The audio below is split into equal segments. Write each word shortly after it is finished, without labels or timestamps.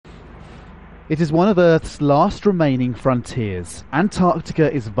It is one of Earth's last remaining frontiers.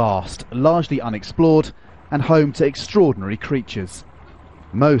 Antarctica is vast, largely unexplored, and home to extraordinary creatures.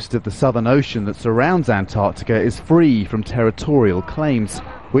 Most of the Southern Ocean that surrounds Antarctica is free from territorial claims,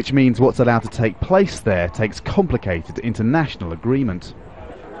 which means what's allowed to take place there takes complicated international agreement.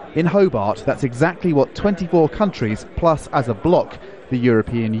 In Hobart, that's exactly what 24 countries, plus as a bloc, the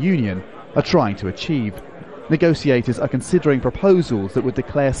European Union, are trying to achieve. Negotiators are considering proposals that would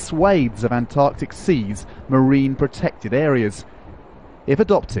declare swathes of Antarctic seas marine protected areas. If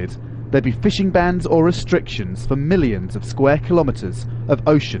adopted, there'd be fishing bans or restrictions for millions of square kilometres of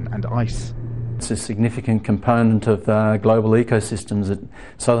ocean and ice. It's a significant component of global ecosystems. The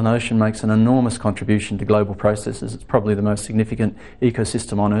Southern Ocean makes an enormous contribution to global processes. It's probably the most significant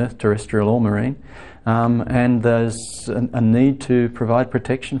ecosystem on Earth, terrestrial or marine, and there's a need to provide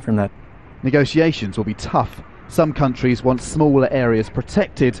protection from that. Negotiations will be tough. Some countries want smaller areas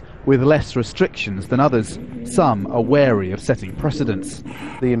protected with less restrictions than others. Some are wary of setting precedents.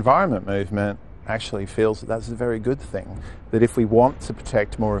 The environment movement actually feels that that's a very good thing, that if we want to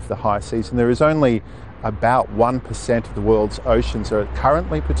protect more of the high seas, and there is only about 1% of the world's oceans are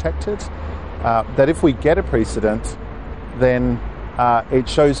currently protected, that if we get a precedent, then it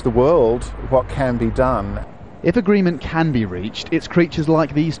shows the world what can be done. If agreement can be reached, it's creatures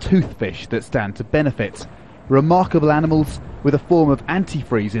like these toothfish that stand to benefit. Remarkable animals with a form of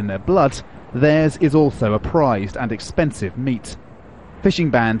antifreeze in their blood, theirs is also a prized and expensive meat.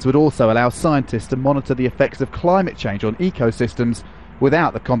 Fishing bans would also allow scientists to monitor the effects of climate change on ecosystems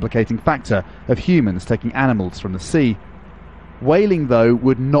without the complicating factor of humans taking animals from the sea. Whaling, though,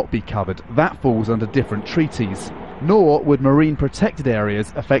 would not be covered. That falls under different treaties. Nor would marine protected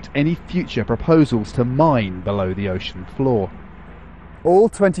areas affect any future proposals to mine below the ocean floor. All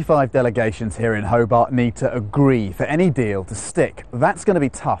 25 delegations here in Hobart need to agree for any deal to stick. That's going to be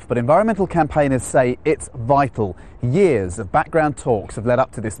tough, but environmental campaigners say it's vital. Years of background talks have led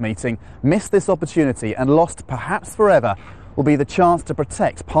up to this meeting. Missed this opportunity and lost perhaps forever will be the chance to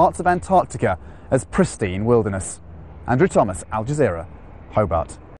protect parts of Antarctica as pristine wilderness. Andrew Thomas, Al Jazeera, Hobart.